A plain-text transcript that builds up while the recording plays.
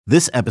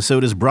This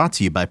episode is brought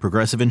to you by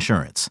Progressive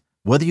Insurance.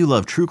 Whether you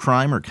love true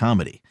crime or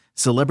comedy,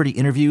 celebrity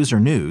interviews or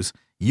news,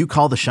 you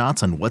call the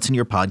shots on what's in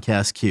your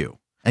podcast queue.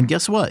 And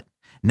guess what?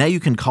 Now you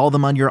can call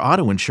them on your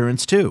auto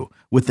insurance too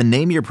with the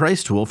Name Your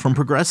Price tool from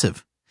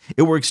Progressive.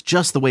 It works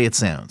just the way it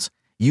sounds.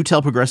 You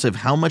tell Progressive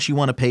how much you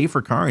want to pay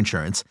for car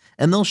insurance,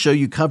 and they'll show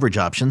you coverage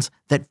options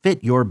that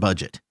fit your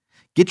budget.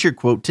 Get your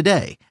quote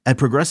today at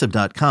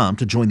Progressive.com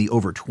to join the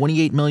over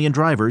 28 million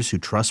drivers who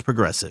trust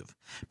Progressive.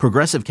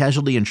 Progressive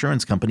Casualty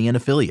Insurance Company and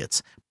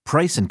Affiliates.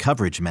 Price and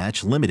coverage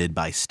match limited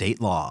by state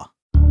law.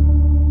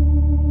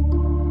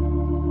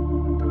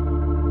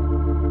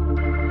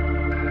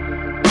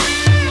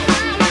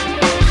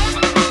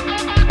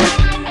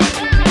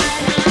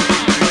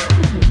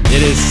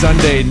 It is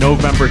Sunday,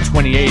 November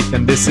 28th,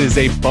 and this is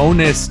a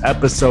bonus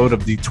episode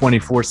of the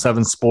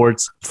 24/7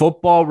 Sports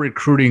Football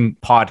Recruiting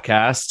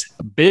Podcast.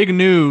 Big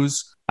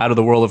news out of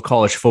the world of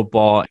college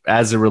football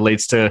as it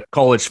relates to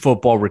college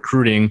football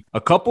recruiting.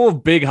 A couple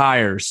of big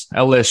hires.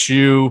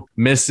 LSU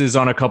misses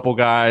on a couple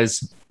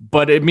guys,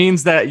 but it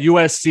means that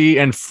USC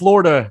and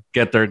Florida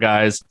get their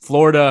guys.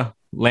 Florida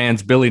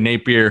lands Billy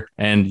Napier,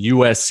 and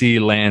USC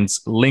lands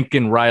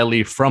Lincoln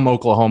Riley from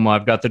Oklahoma.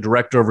 I've got the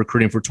director of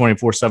recruiting for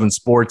 24/7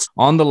 Sports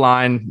on the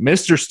line,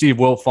 Mr. Steve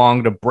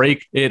Wiltfong, to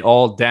break it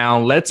all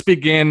down. Let's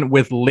begin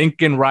with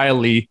Lincoln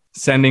Riley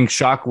sending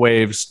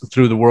shockwaves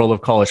through the world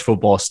of college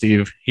football,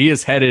 Steve. He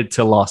is headed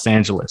to Los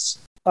Angeles.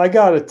 I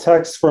got a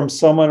text from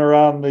someone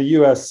around the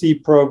USC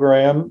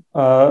program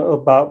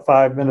about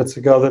 5 minutes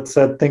ago that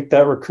said, think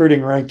that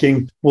recruiting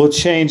ranking will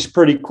change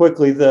pretty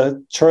quickly.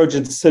 The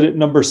Trojans sit at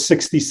number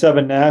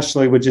 67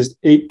 nationally with just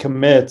 8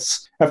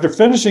 commits. After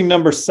finishing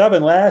number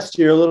 7 last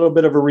year, a little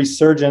bit of a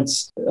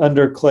resurgence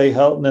under Clay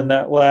Helton in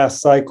that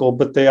last cycle,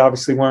 but they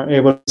obviously weren't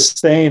able to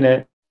sustain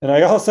it. And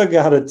I also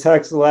got a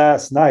text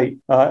last night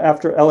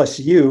after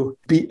LSU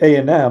beat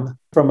A&M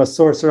from a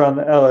source around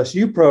the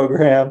LSU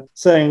program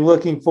saying,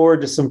 looking forward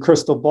to some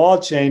crystal ball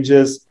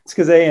changes. It's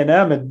because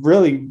A&M had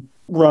really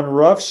run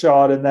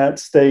roughshod in that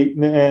state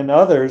and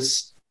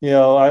others. You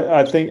know,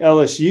 I think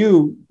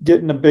LSU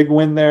getting a big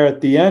win there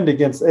at the end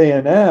against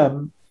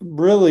A&M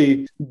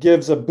really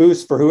gives a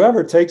boost for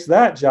whoever takes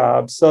that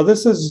job. So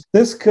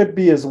this could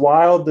be as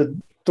wild the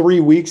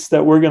 3 weeks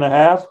that we're going to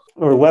have,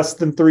 or less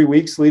than 3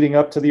 weeks leading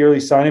up to the early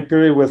signing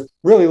period, with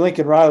really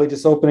Lincoln Riley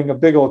just opening a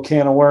big old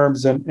can of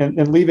worms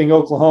and leaving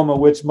Oklahoma,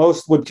 which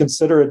most would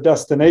consider a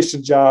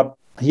destination job.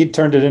 He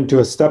turned it into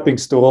a stepping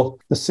stool.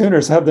 The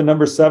Sooners have the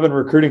number 7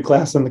 recruiting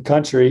class in the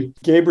country.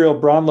 Gabriel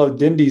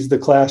Brownlow-Dindy's the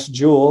class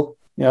jewel.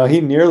 You know, he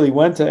nearly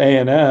went to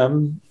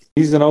A&M.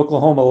 He's an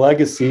Oklahoma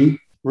legacy.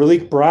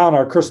 Raleek Brown,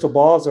 our crystal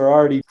balls are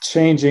already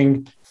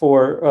changing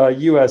for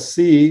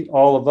USC,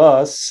 all of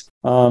us.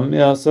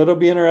 So it'll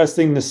be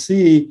interesting to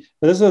see.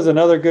 This was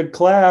another good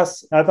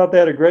class. I thought they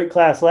had a great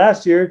class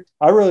last year.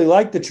 I really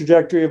like the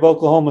trajectory of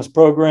Oklahoma's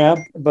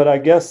program, but I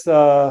guess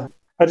I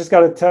just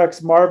got a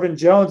text. Marvin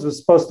Jones was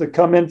supposed to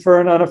come in for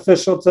an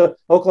unofficial to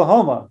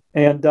Oklahoma.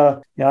 And I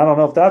don't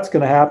know if that's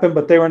going to happen,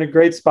 but they were in a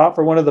great spot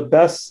for one of the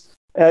best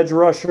edge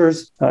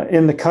rushers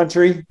in the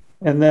country.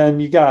 And then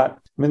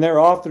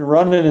they're off and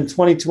running in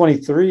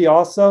 2023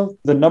 also,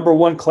 the number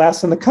 1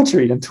 class in the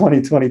country in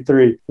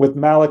 2023 with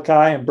Malachi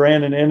and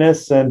Brandon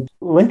Inniss. And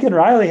Lincoln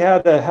Riley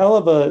had a hell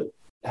of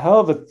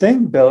a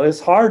thing, Bill. It's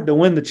hard to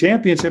win the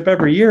championship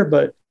every year,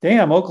 but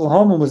damn,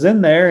 Oklahoma was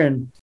in there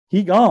and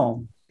he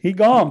gone. He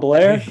gone,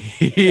 Blair.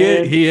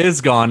 He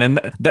is gone.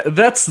 And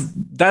that's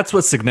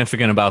what's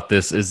significant about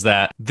this, is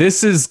that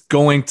this is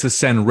going to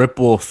send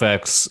ripple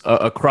effects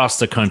across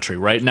the country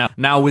right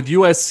now. With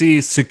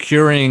USC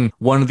securing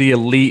one of the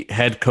elite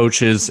head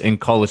coaches in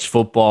college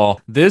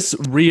football, this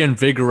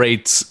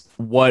reinvigorates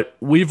what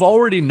we've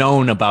already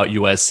known about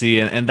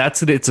USC, and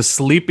that's that it's a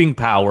sleeping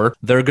power.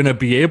 They're going to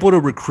be able to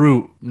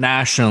recruit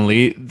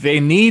nationally.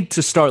 They need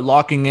to start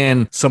locking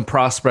in some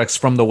prospects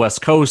from the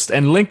West Coast,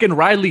 and Lincoln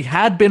Riley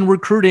had been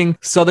recruiting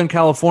Southern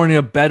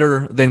California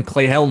better than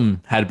Clay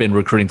Helton had been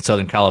recruiting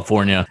Southern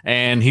California,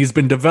 and he's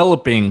been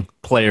developing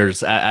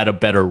players at a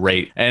better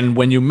rate. And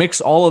when you mix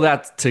all of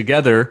that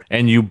together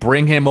and you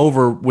bring him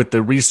over with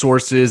the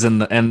resources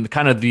and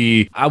kind of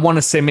I want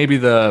to say maybe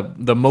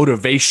the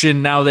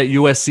motivation now that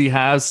USC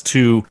has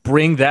to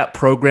bring that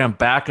program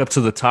back up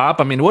to the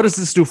top. I mean, what does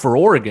this do for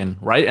Oregon,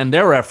 right? And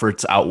their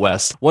efforts out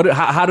west?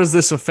 How does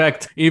this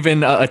affect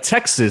even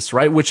Texas,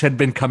 right? Which had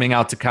been coming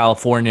out to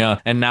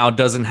California and now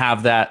doesn't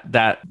have that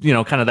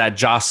kind of that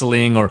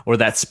jostling or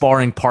that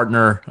sparring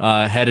partner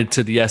headed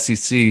to the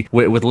SEC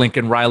with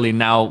Lincoln Riley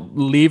now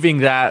leaving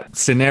that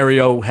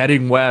scenario,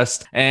 heading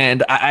west.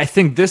 And I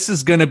think this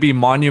is going to be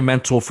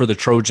monumental for the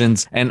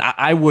Trojans. And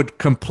I would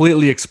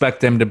completely expect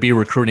them to be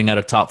recruiting at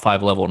a top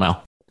 5 level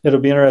now. It'll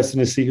be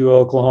interesting to see who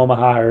Oklahoma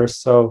hires.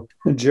 So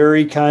the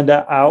jury kind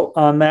of out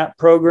on that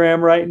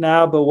program right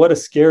now, but what a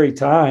scary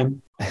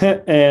time.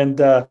 And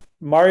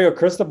Mario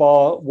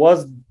Cristobal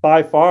was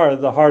by far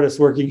the hardest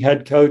working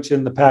head coach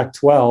in the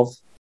Pac-12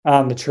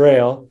 on the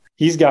trail.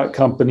 He's got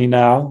company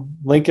now.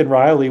 Lincoln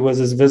Riley was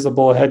as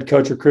visible a head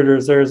coach recruiter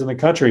as there is in the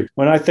country.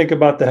 When I think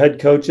about the head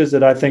coaches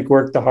that I think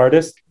worked the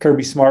hardest,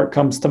 Kirby Smart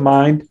comes to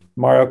mind.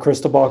 Mario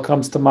Cristobal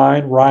comes to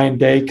mind. Ryan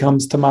Day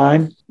comes to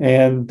mind.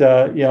 And,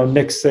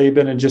 Nick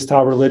Saban and just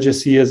how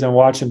religious he is in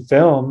watching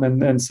film.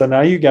 And so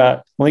now you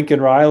got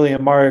Lincoln Riley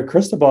and Mario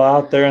Cristobal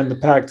out there in the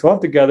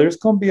Pac-12 together. It's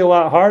going to be a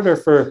lot harder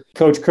for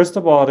Coach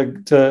Cristobal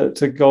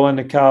to go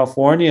into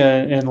California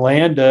and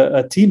land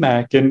a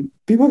TMAC. And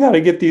people got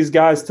to get these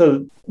guys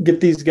to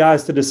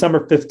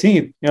December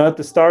 15th. At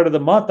the start of the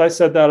month, I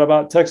said that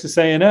about Texas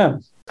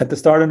A&M. At the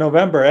start of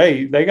November,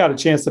 hey, they got a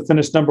chance to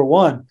finish number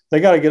one. They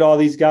got to get all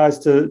these guys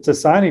to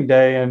signing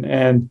day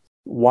and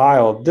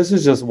wild. This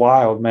is just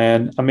wild,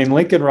 man. I mean,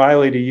 Lincoln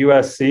Riley to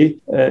USC,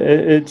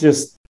 it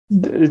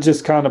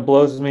just kind of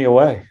blows me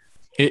away.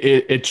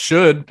 It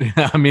should.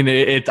 I mean,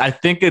 I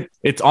think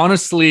it's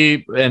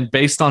honestly, and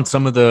based on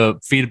some of the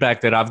feedback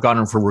that I've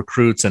gotten from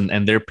recruits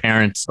and their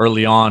parents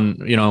early on,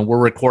 we're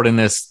recording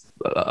this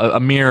a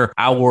mere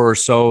hour or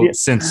so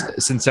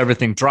since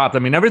everything dropped. I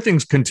mean, everything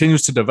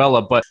continues to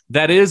develop, but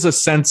there is a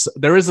sense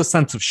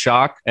of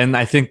shock. And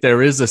I think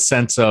there is a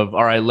sense of,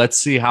 all right, let's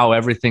see how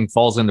everything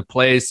falls into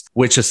place,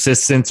 which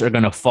assistants are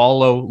going to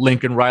follow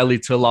Lincoln Riley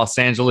to Los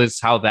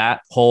Angeles, how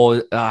that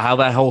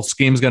whole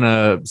scheme is going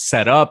to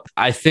set up.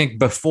 I think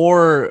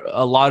before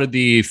a lot of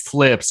the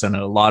flips and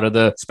a lot of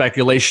the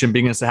speculation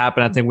begins to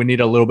happen, I think we need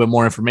a little bit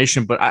more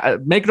information,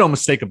 but make no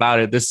mistake about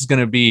it. This is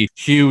going to be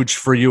huge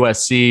for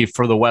USC,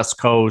 for the West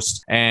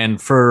Coast,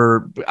 and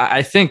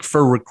I think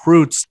for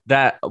recruits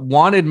that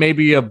wanted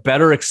maybe a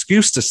better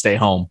excuse to stay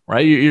home,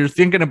 right? You're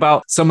thinking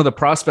about some of the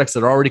prospects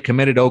that are already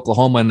committed to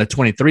Oklahoma in the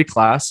 23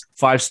 class: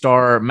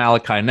 5-star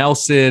Malachi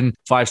Nelson,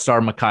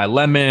 5-star Makai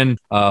Lemon,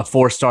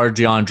 4-star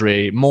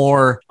DeAndre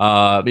Moore.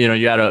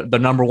 You had the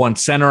number one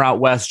center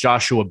out west,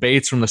 Joshua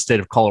Bates from the state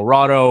of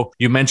Colorado.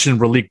 You mentioned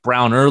Raleek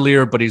Brown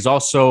earlier, but he's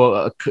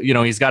also,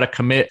 he's got a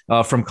commit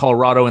from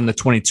Colorado in the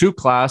 22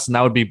 class, and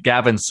that would be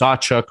Gavin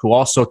Sawchuk, who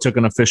also took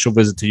an official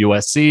visit to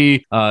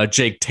USC.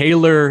 Jake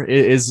Taylor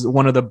is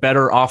one of the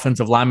better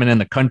offensive linemen in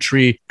the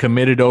country,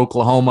 committed to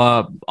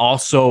Oklahoma,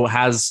 also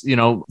has,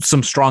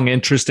 some strong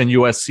interest in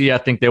USC. I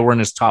think they were in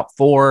his top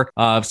 4.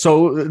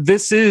 So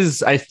this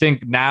is, I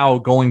think, now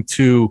going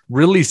to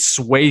really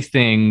sway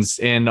things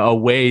in a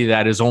way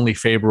that is only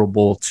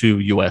favorable to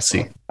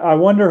USC. I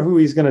wonder who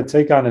he's going to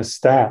take on his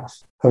staff.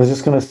 I was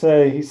just going to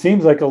say, he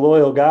seems like a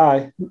loyal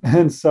guy.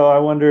 And so I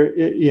wonder,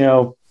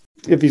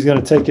 if he's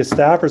going to take his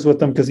staffers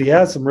with him, because he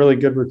has some really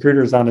good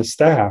recruiters on his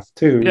staff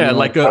too. Yeah,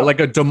 like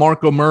a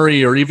DeMarco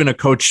Murray or even a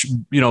coach,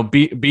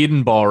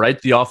 Biedenball,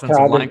 right? The offensive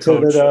line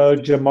coach.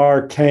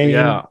 Jamar Kane,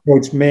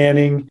 Coach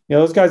Manning.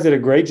 Those guys did a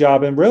great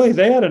job. And really,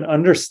 they had an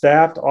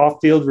understaffed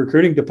off-field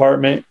recruiting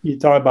department. You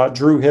talk about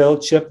Drew Hill,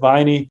 Chip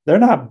Viney. They're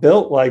not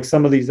built like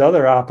some of these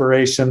other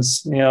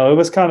operations. It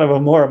was kind of a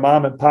more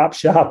mom and pop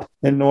shop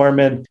in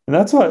Norman. And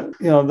that's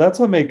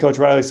what made Coach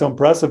Riley so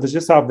impressive, is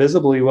just how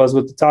visible he was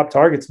with the top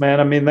targets,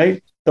 man. I mean,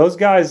 those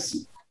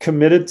guys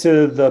committed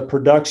to the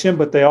production,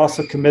 but they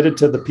also committed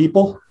to the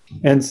people.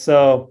 And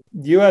so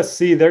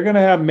USC, they're going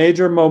to have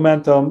major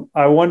momentum.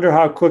 I wonder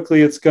how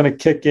quickly it's going to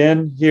kick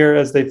in here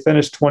as they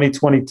finish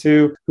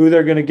 2022, who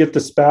they're going to get the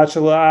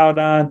spatula out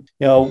on.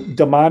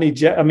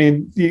 Damani, I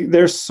mean,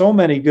 there's so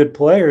many good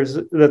players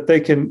that they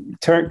can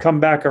come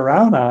back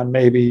around on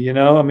maybe,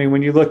 I mean,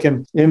 when you look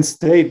in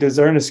state,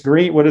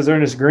 what does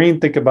Ernest Green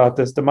think about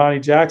this?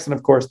 Damani Jackson,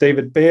 of course,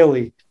 David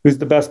Bailey, who's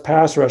the best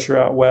pass rusher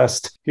out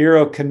west,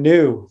 Hero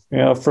Canoe,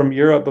 from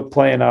Europe, but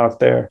playing out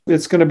there.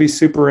 It's going to be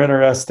super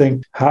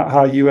interesting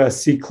how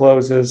USC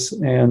closes,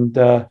 and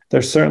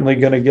they're certainly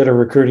going to get a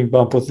recruiting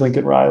bump with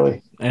Lincoln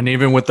Riley. And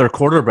even with their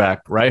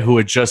quarterback, right, who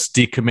had just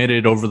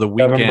decommitted over the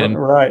weekend.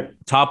 Right.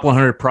 Top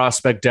 100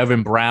 prospect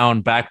Devin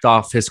Brown backed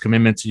off his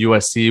commitment to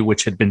USC,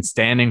 which had been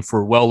standing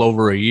for well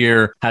over a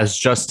year, has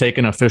just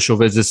taken official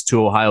visits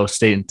to Ohio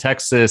State and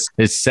Texas,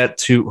 is set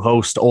to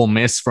host Ole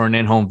Miss for an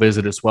in-home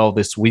visit as well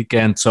this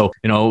weekend. So,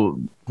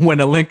 when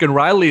a Lincoln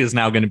Riley is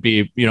now going to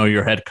be,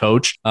 your head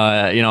coach,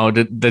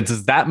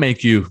 does that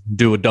make you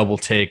do a double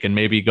take and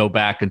maybe go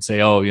back and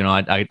say,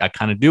 I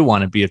kind of do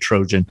want to be a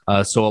Trojan?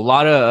 So a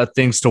lot of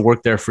things to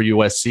work there for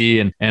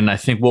USC. And I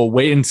think we'll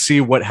wait and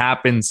see what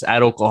happens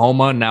at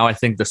Oklahoma. Now, I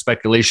think the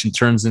speculation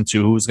turns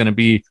into who's going to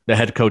be the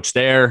head coach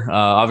there.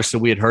 Obviously,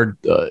 we had heard,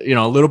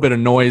 a little bit of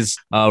noise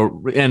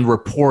and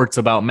reports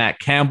about Matt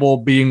Campbell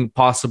being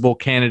possible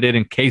candidate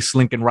in case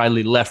Lincoln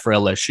Riley left for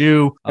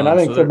LSU. And I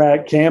think for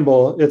Matt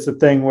Campbell, it's a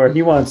thing where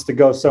he wants to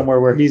go somewhere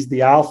where he's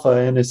the alpha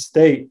in his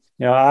state.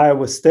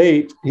 Iowa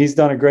State, he's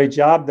done a great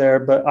job there,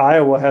 but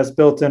Iowa has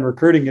built-in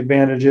recruiting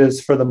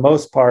advantages for the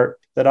most part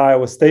that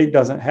Iowa State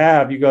doesn't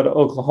have. You go to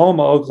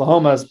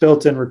Oklahoma has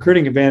built-in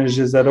recruiting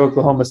advantages that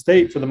Oklahoma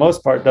State, for the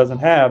most part, doesn't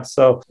have.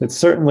 So it's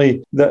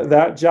certainly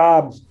that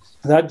job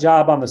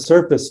on the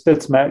surface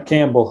fits Matt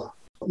Campbell.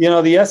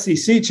 The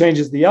SEC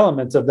changes the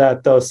elements of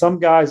that, though. Some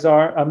guys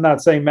are. I'm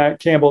not saying Matt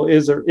Campbell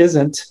is or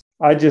isn't.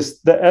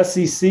 The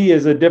SEC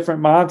is a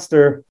different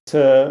monster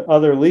to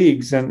other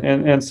leagues.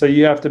 And so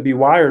you have to be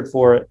wired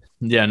for it.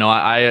 Yeah, no,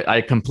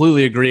 I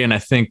completely agree. And I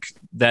think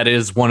that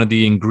is one of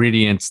the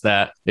ingredients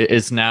that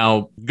is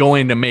now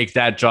going to make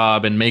that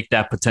job and make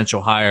that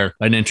potential hire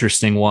an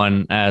interesting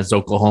one as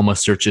Oklahoma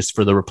searches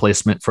for the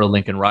replacement for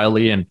Lincoln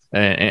Riley.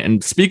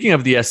 And speaking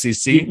of the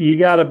SEC, you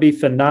got to be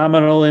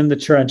phenomenal in the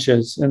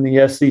trenches in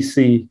the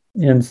SEC.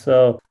 And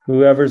so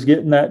whoever's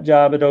getting that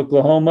job at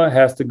Oklahoma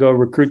has to go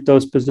recruit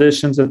those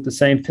positions at the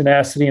same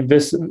tenacity and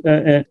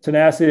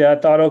tenacity I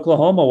thought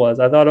Oklahoma was.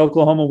 I thought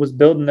Oklahoma was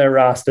building their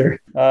roster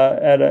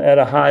at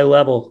a high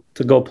level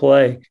to go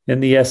play in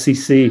the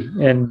SEC.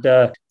 And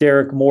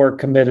Derek Moore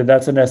committed.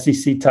 That's an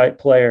SEC type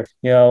player,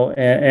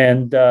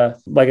 and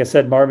like I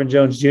said, Marvin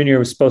Jones Jr.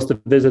 was supposed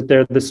to visit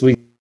there this week.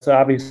 It's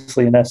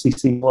obviously an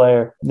SEC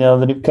player.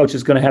 The new coach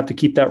is going to have to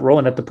keep that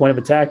rolling at the point of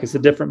attack. It's a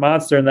different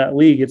monster in that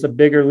league. It's a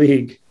bigger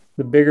league,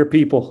 the bigger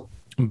people.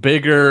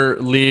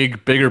 Bigger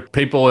league, bigger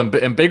people,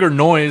 and bigger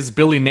noise.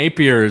 Billy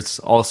Napier's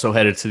also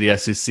headed to the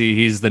SEC.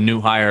 He's the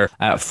new hire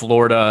at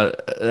Florida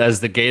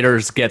as the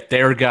Gators get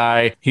their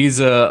guy.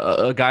 He's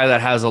a guy that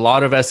has a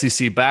lot of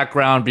SEC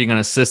background, being an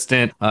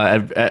assistant,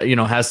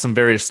 has some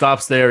various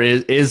stops there,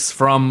 is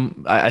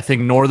from, I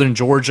think, northern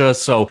Georgia.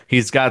 So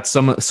he's got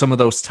some of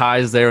those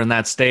ties there in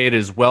that state,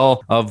 as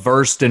well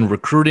versed in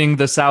recruiting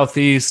the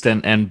Southeast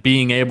and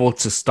being able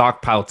to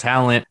stockpile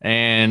talent.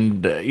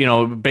 And,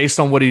 based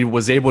on what he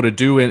was able to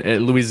do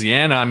in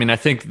Louisiana, I mean, I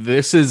think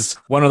this is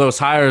one of those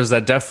hires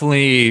that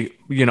definitely,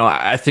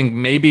 I think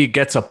maybe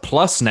gets a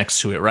plus next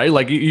to it, right?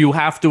 Like you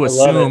have to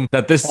assume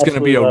that this is going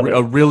to be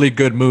a really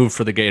good move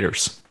for the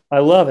Gators. I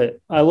love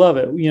it.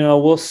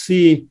 We'll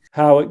see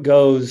how it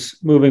goes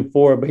moving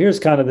forward. But here's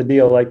kind of the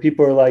deal. Like,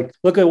 people are like,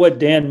 look at what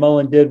Dan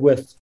Mullen did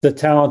with the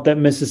talent that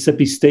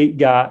Mississippi State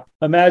got.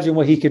 Imagine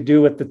what he could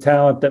do with the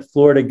talent that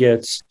Florida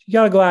gets. You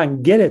got to go out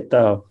and get it,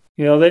 though.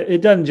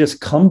 It doesn't just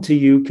come to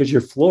you because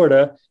you're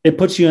Florida. It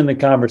puts you in the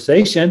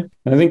conversation.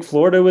 And I think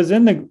Florida was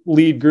in the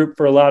lead group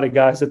for a lot of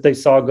guys that they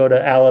saw go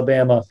to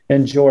Alabama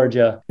and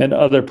Georgia and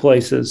other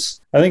places.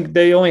 I think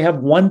they only have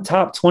one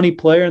top 20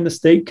 player in the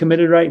state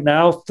committed right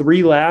now,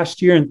 3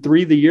 last year and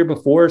 3 the year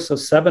before. So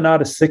 7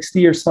 out of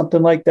 60 or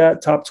something like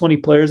that, top 20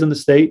 players in the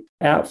state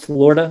at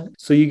Florida.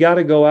 So you got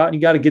to go out and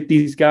you got to get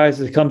these guys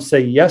to come say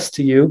yes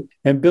to you.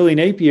 And Billy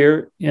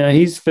Napier,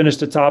 he's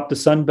finished atop the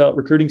Sun Belt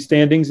recruiting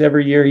standings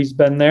every year he's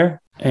been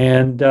there.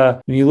 And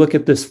when you look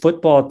at this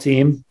football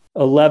team,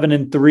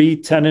 11-3,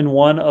 10-1,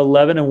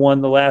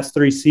 11-1 the last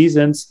 3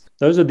 seasons.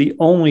 Those are the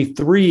only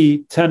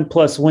 3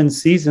 10-plus win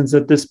seasons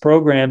that this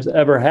program's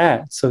ever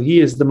had. So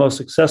he is the most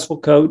successful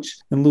coach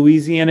in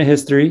Louisiana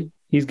history.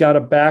 He's got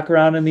a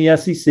background in the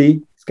SEC.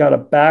 He's got a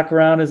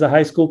background as a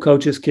high school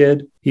coach's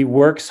kid. He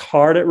works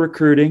hard at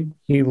recruiting.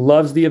 He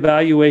loves the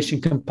evaluation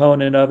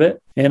component of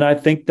it. And I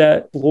think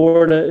that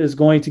Florida is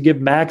going to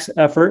give max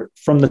effort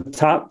from the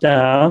top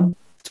down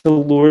to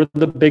lure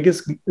the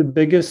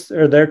biggest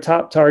or their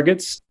top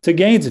targets to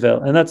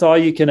Gainesville. And that's all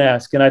you can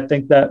ask. And I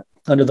think that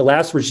under the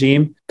last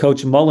regime,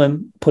 Coach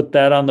Mullen put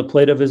that on the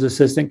plate of his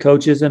assistant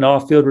coaches and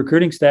off-field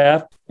recruiting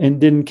staff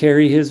and didn't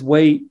carry his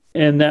weight.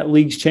 And that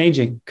league's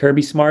changing.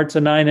 Kirby Smart's a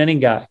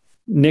 9-inning guy.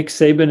 Nick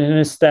Saban and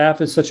his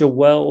staff is such a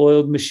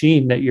well-oiled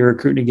machine that you're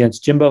recruiting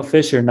against. Jimbo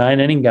Fisher,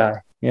 9-inning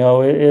guy.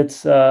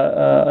 It's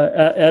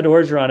Ed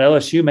Orgeron,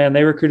 LSU, man,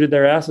 they recruited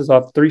their asses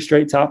off 3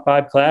 straight top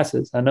 5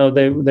 classes. I know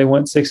they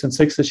went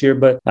 6-6 this year,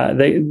 but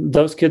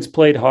those kids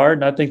played hard.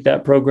 And I think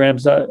that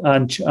program's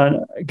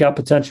got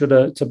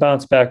potential to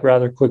bounce back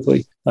rather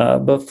quickly.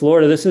 But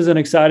Florida, this is an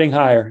exciting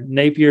hire.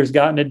 Napier's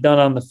gotten it done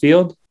on the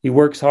field. He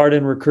works hard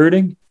in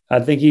recruiting.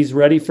 I think he's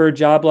ready for a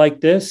job like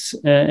this.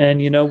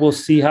 And we'll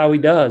see how he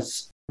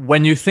does.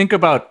 When you think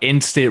about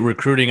in-state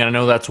recruiting, I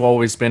know that's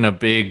always been a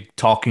big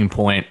talking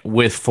point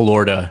with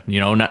Florida,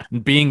 not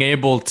being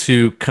able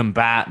to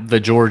combat the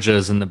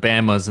Georgias and the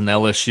Bamas and the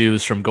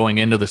LSUs from going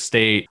into the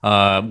state,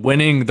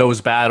 winning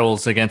those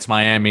battles against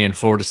Miami and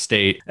Florida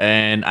State.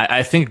 And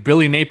I think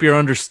Billy Napier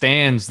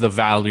understands the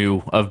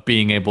value of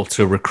being able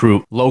to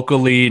recruit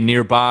locally,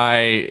 nearby,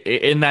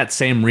 in that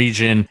same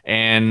region.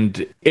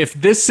 And if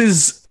this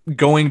is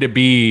going to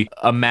be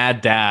a mad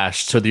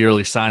dash to the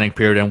early signing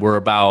period, and we're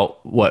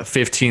about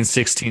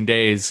 15-16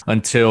 days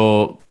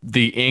until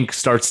the ink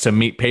starts to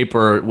meet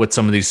paper with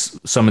some of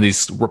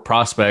these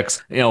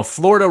prospects.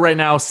 Florida right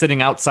now is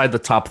sitting outside the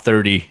top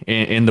 30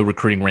 in the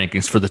recruiting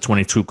rankings for the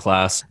 22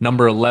 class,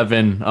 number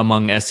 11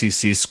 among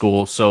SEC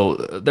schools. So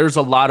there's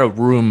a lot of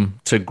room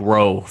to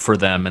grow for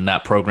them in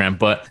that program.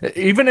 But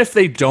even if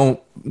they don't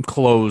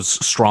close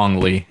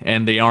strongly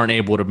and they aren't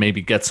able to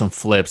maybe get some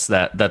flips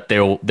that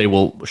they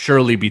will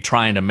surely be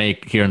trying to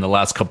make here in the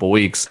last couple of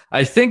weeks,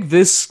 I think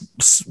this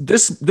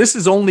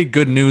is only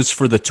good news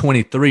for the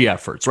 23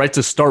 efforts, right?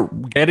 To start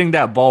getting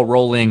that ball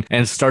rolling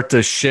and start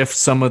to shift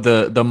some of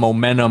the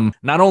momentum,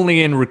 not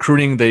only in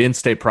recruiting the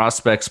in-state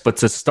prospects, but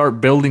to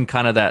start building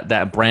kind of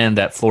that brand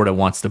that Florida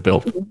wants to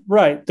build.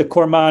 Right. The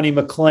Cormani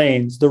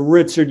McLeans, the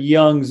Richard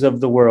Youngs of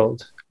the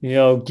world.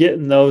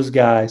 getting those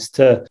guys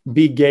to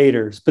be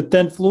Gators. But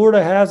then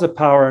Florida has a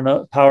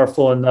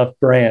powerful enough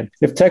brand.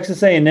 If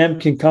Texas A&M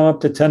can come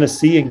up to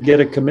Tennessee and get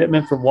a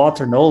commitment from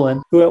Walter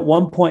Nolan, who at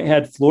one point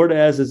had Florida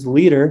as his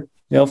leader,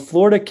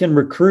 Florida can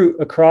recruit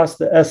across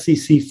the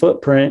SEC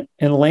footprint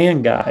and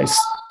land guys.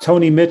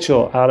 Tony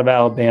Mitchell out of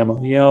Alabama.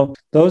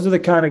 Those are the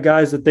kind of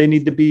guys that they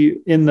need to be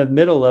in the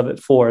middle of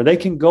it for. They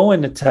can go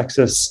into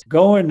Texas,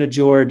 go into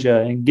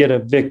Georgia and get a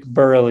Vic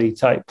Burley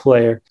type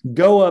player.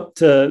 Go up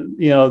to,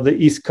 the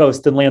East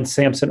Coast and land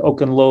Samson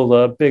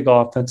Okunlola, a big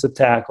offensive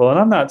tackle. And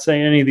I'm not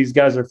saying any of these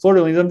guys are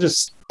Florida leads. I'm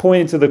just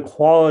pointing to the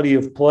quality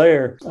of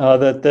player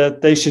that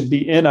they should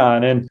be in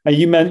on. And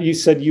you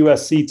said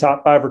USC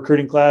top 5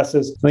 recruiting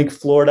classes. I think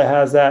Florida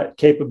has that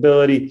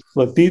capability.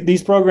 Look,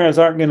 these programs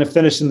aren't going to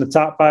finish in the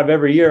top 5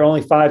 every year.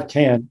 Only 5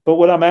 can. But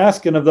what I'm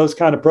asking of those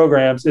kind of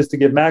programs is to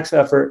give max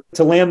effort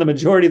to land the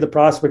majority of the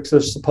prospects they're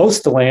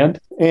supposed to land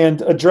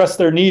and address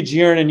their needs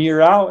year in and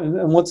year out.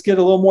 And let's get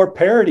a little more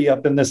parity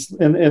up in this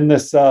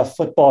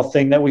football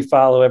thing that we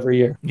follow every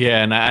year.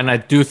 Yeah, and I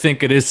do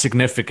think it is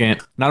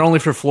significant, not only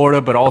for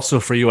Florida, but also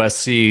for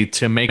USC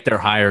to make their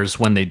hires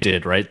when they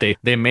did, right?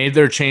 They made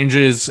their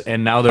changes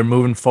and now they're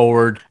moving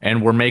forward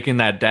and we're making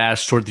that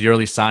dash toward the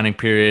early signing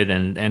period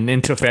and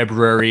into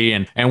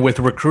February. And with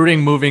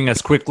recruiting moving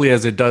as quickly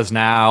as it does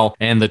now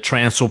and the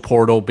transfer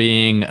portal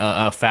being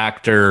a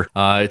factor,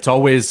 it's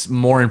always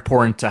more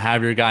important to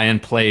have your guy in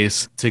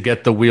place to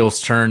get the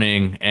wheels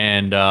turning.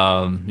 And,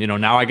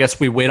 now I guess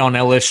we wait on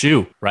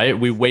LSU, right?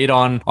 We wait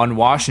on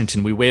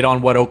Washington. We wait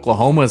on what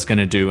Oklahoma is going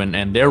to do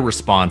and their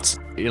response.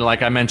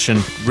 Like I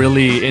mentioned,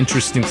 really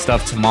interesting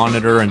stuff to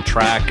monitor and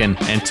track and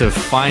to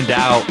find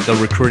out the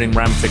recruiting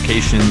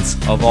ramifications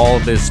of all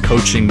of this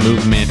coaching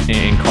movement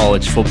in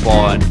college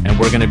football. And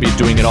we're going to be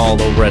doing it all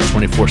over at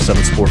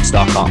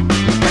 247sports.com.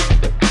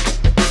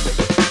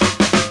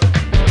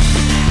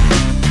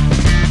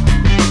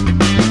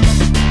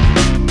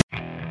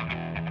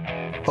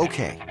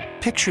 Okay,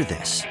 picture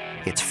this.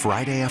 It's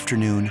Friday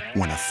afternoon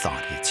when a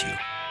thought hits you.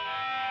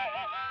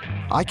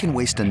 I can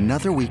waste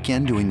another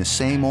weekend doing the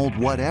same old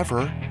whatever,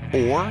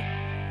 or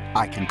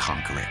I can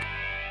conquer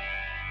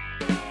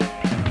it.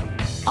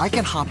 I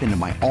can hop into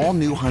my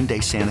all-new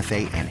Hyundai Santa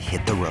Fe and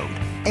hit the road.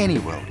 Any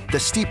road. The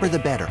steeper, the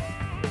better.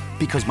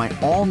 Because my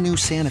all-new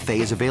Santa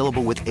Fe is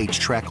available with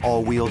H-Track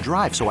all-wheel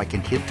drive, so I can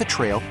hit the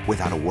trail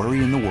without a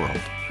worry in the world.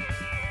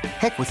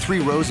 Heck, with 3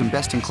 rows and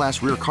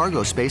best-in-class rear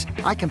cargo space,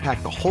 I can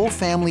pack the whole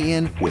family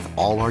in with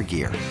all our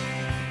gear.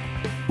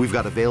 We've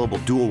got available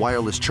dual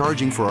wireless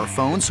charging for our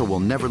phones, so we'll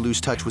never lose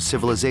touch with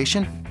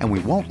civilization, and we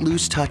won't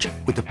lose touch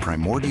with the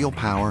primordial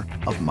power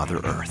of Mother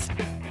Earth.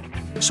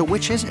 So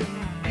which is it?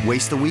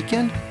 Waste the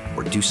weekend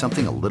or do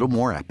something a little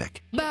more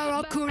epic?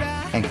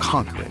 And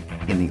conquer it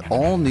in the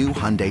all-new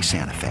Hyundai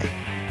Santa Fe.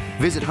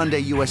 Visit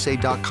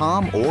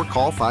HyundaiUSA.com or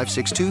call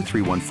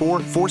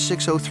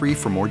 562-314-4603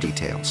 for more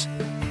details.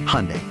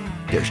 Hyundai,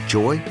 there's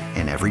joy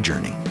in every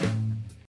journey.